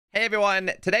Hey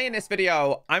everyone, today in this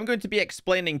video, I'm going to be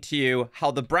explaining to you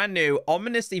how the brand new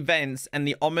ominous events and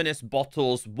the ominous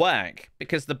bottles work,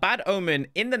 because the Bad Omen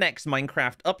in the next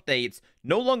Minecraft update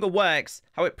no longer works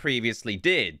how it previously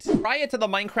did. Prior to the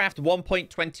Minecraft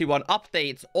 1.21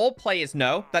 update, all players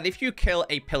know that if you kill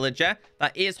a pillager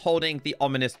that is holding the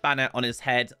ominous banner on his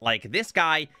head like this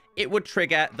guy, it would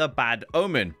trigger the Bad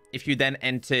Omen. If you then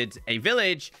entered a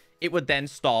village, it would then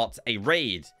start a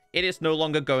raid. It is no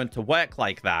longer going to work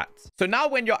like that. So now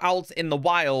when you're out in the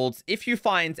wilds, if you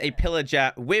find a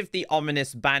pillager with the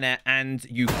ominous banner and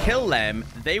you kill them,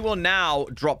 they will now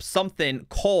drop something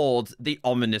called the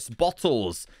ominous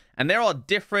bottles. And there are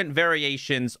different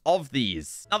variations of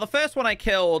these. Now, the first one I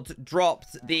killed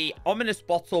dropped the ominous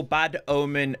bottle Bad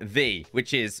Omen V,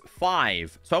 which is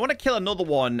 5. So I want to kill another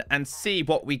one and see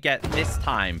what we get this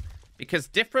time, because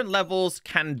different levels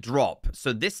can drop.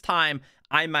 So this time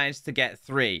I managed to get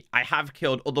 3. I have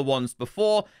killed other ones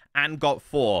before and got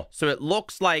 4. So it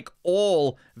looks like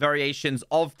all variations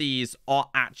of these are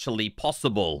actually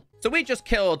possible. So we just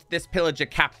killed this pillager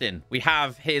captain. We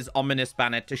have his ominous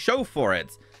banner to show for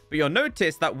it. But you'll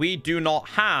notice that we do not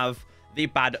have the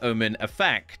Bad Omen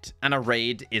effect, and a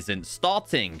raid isn't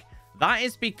starting. That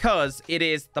is because it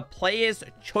is the player's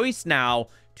choice now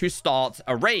to start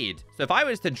a raid. So if I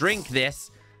was to drink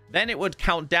this, then it would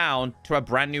count down to a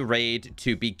brand new raid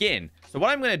to begin. So what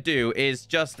I'm going to do is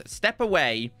just step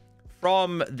away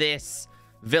from this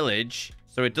village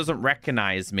so it doesn't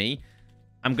recognize me.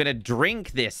 I'm going to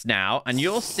drink this now, and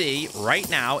you'll see right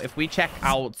now, if we check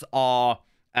out our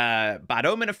Bad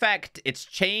Omen effect, it's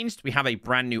changed. We have a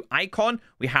brand new icon.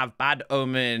 We have Bad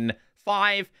Omen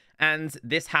 5. And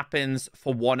this happens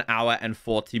for 1 hour and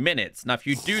 40 minutes. Now, if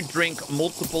you do drink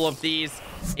multiple of these,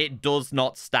 it does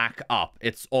not stack up.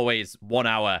 It's always 1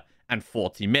 hour and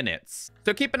 40 minutes.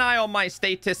 So keep an eye on my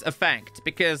status effect,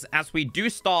 because as we do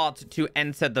start to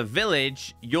enter the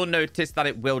village, you'll notice that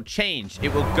it will change.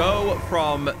 It will go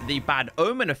from the Bad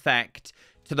Omen effect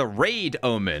to the Raid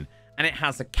Omen, and it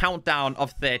has a countdown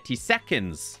of 30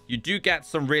 seconds. You do get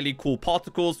some really cool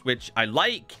particles, which I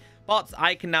like, but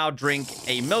I can now drink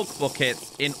a milk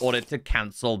bucket in order to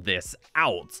cancel this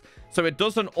out. So it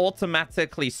doesn't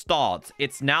automatically start.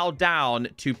 It's now down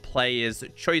to players'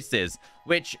 choices,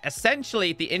 which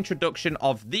essentially the introduction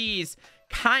of these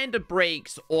kind of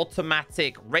breaks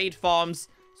automatic raid farms.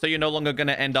 So you're no longer going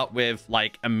to end up with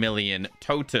like 1 million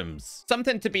totems.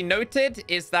 Something to be noted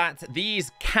is that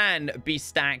these can be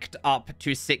stacked up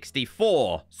to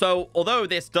 64. So although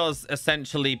this does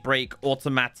essentially break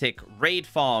automatic raid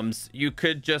farms, you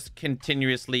could just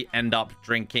continuously end up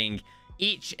drinking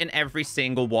each and every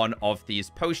single one of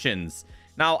these potions.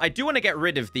 Now, I do want to get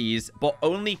rid of these, but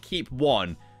only keep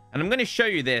one. And I'm going to show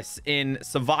you this in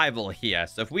survival here.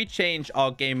 So if we change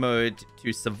our game mode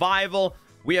to survival,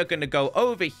 we are going to go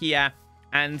over here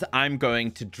and I'm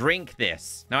going to drink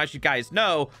this. Now, as you guys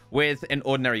know, with an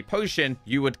ordinary potion,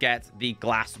 you would get the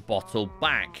glass bottle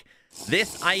back.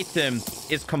 This item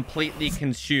is completely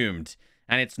consumed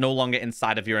and it's no longer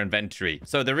inside of your inventory.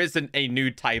 So there isn't a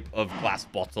new type of glass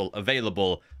bottle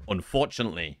available,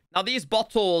 unfortunately. Now, these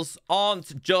bottles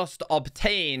aren't just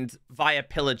obtained via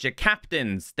pillager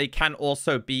captains. They can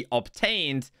also be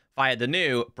obtained via the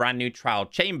new brand new trial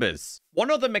chambers. One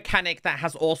other mechanic that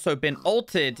has also been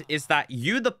altered is that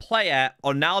you, the player,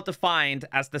 are now defined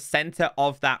as the center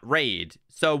of that raid.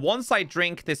 So once I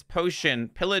drink this potion,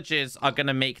 pillagers are going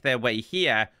to make their way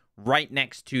here right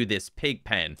next to this pig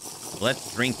pen.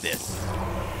 Let's drink this.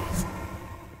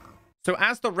 So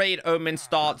as the raid omen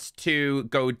starts to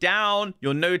go down,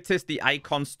 you'll notice the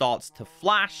icon starts to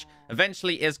flash.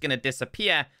 Eventually it's going to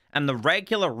disappear, and the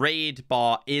regular raid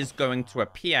bar is going to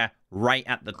appear right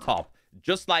at the top,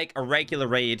 just like a regular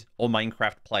raid all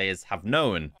Minecraft players have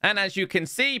known. And as you can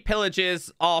see,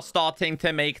 pillagers are starting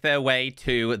to make their way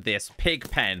to this pig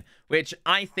pen, which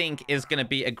I think is going to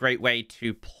be a great way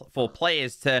for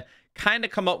players to kind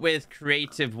of come up with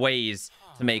creative ways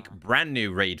to make brand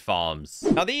new raid farms.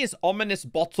 Now, these ominous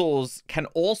bottles can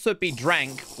also be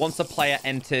drank once a player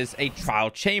enters a trial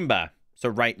chamber. So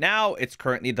right now, it's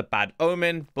currently the Bad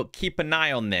Omen, but keep an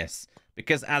eye on this,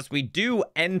 because as we do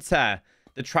enter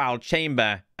the trial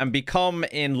chamber and become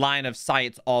in line of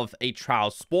sight of a trial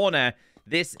spawner,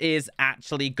 this is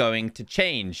actually going to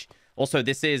change. Also,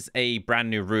 this is a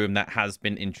brand new room that has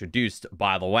been introduced,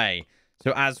 by the way.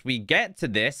 So as we get to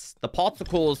this, the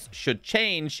particles should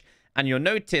change, and you'll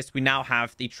notice we now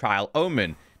have the trial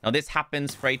omen. Now, this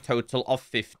happens for a total of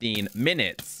 15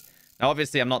 minutes. Now,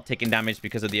 obviously, I'm not taking damage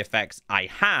because of the effects I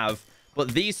have,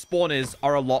 but these spawners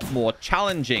are a lot more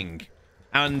challenging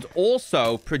and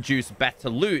also produce better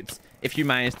loot if you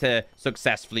manage to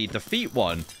successfully defeat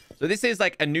one. So this is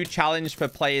like a new challenge for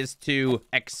players to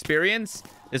experience.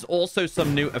 There's also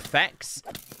some new effects,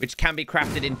 which can be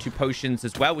crafted into potions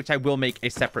as well, which I will make a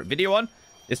separate video on.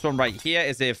 This one right here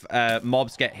is if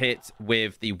mobs get hit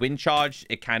with the wind charge,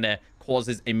 it kind of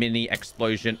causes a mini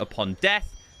explosion upon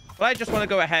death. But I just want to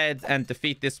go ahead and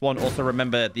defeat this one. Also,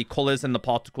 remember, the colors and the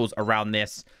particles around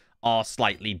this are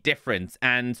slightly different.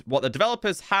 And what the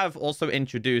developers have also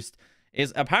introduced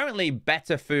is apparently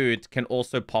better food can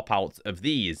also pop out of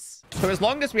these. So as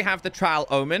long as we have the Trial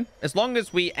Omen, as long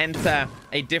as we enter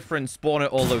a different spawner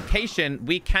or location,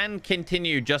 we can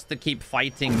continue just to keep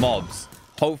fighting mobs,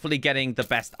 hopefully getting the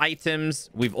best items.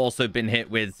 We've also been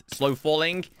hit with slow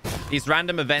falling. These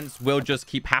random events will just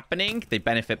keep happening. They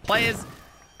benefit players,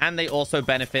 and they also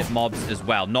benefit mobs as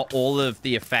well. Not all of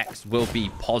the effects will be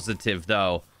positive,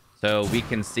 though. So we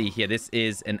can see here, this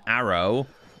is an arrow.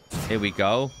 Here we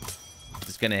go.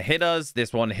 It's going to hit us.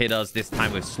 This one hit us this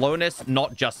time with slowness.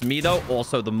 Not just me, though.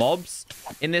 Also, the mobs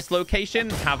in this location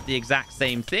have the exact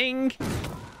same thing.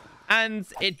 And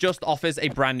it just offers a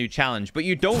brand new challenge. But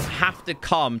you don't have to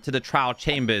come to the trial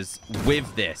chambers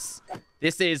with this.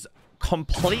 This is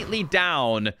completely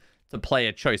down to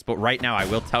player choice. But right now, I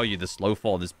will tell you the slow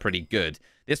fall is pretty good.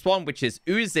 This one, which is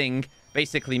oozing,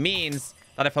 basically means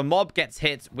that if a mob gets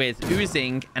hit with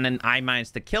oozing and then I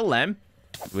manage to kill them,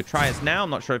 we'll try this now. I'm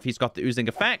not sure if he's got the oozing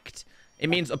effect. It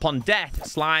means upon death,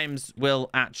 slimes will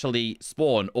actually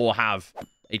spawn or have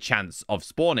a chance of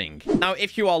spawning. Now,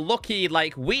 if you are lucky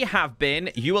like we have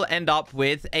been, you will end up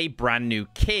with a brand new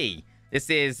key. This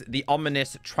is the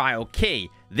ominous trial key.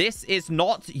 This is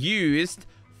not used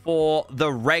for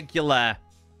the regular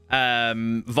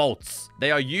vaults.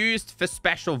 They are used for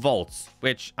special vaults,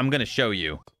 which I'm going to show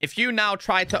you. If you now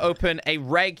try to open a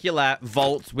regular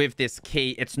vault with this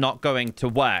key, it's not going to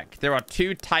work. There are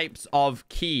two types of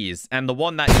keys, and the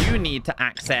one that you need to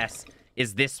access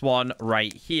is this one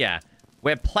right here,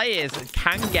 where players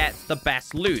can get the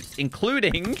best loot,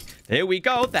 including, here we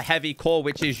go, the heavy core,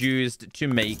 which is used to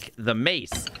make the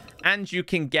mace. And you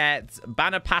can get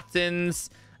banner patterns.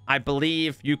 I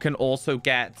believe you can also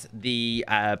get the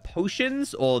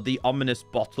potions or the ominous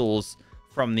bottles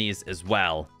from these as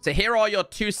well. So here are your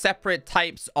two separate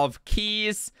types of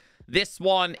keys. This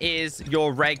one is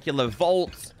your regular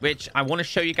vault, which I want to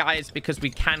show you guys because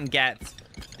we can get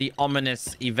the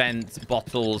ominous event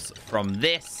bottles from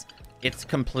this. It's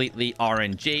completely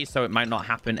RNG, so it might not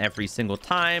happen every single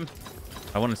time.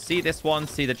 I want to see this one,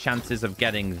 see the chances of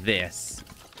getting this.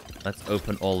 Let's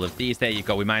open all of these. There you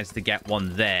go. We managed to get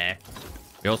one there.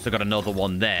 We also got another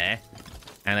one there.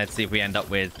 And let's see if we end up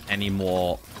with any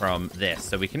more from this.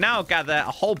 So we can now gather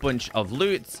a whole bunch of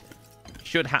loot.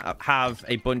 Should have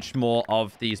a bunch more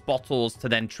of these bottles to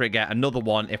then trigger another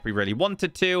one if we really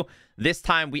wanted to. This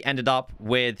time we ended up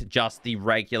with just the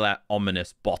regular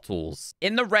ominous bottles.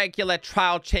 In the regular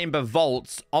trial chamber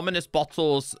vaults, ominous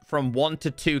bottles from 1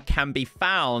 to 2 can be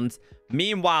found.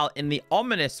 Meanwhile, in the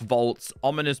ominous vaults,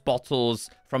 ominous bottles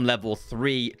from level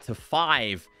 3 to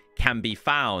 5 can be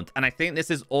found. And I think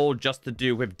this is all just to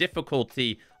do with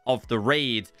difficulty of the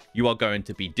raid you are going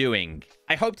to be doing.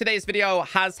 I hope today's video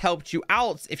has helped you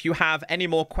out. If you have any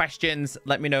more questions,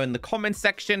 let me know in the comments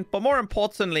section. But more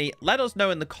importantly, let us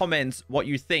know in the comments what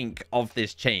you think of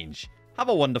this change. Have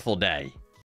a wonderful day.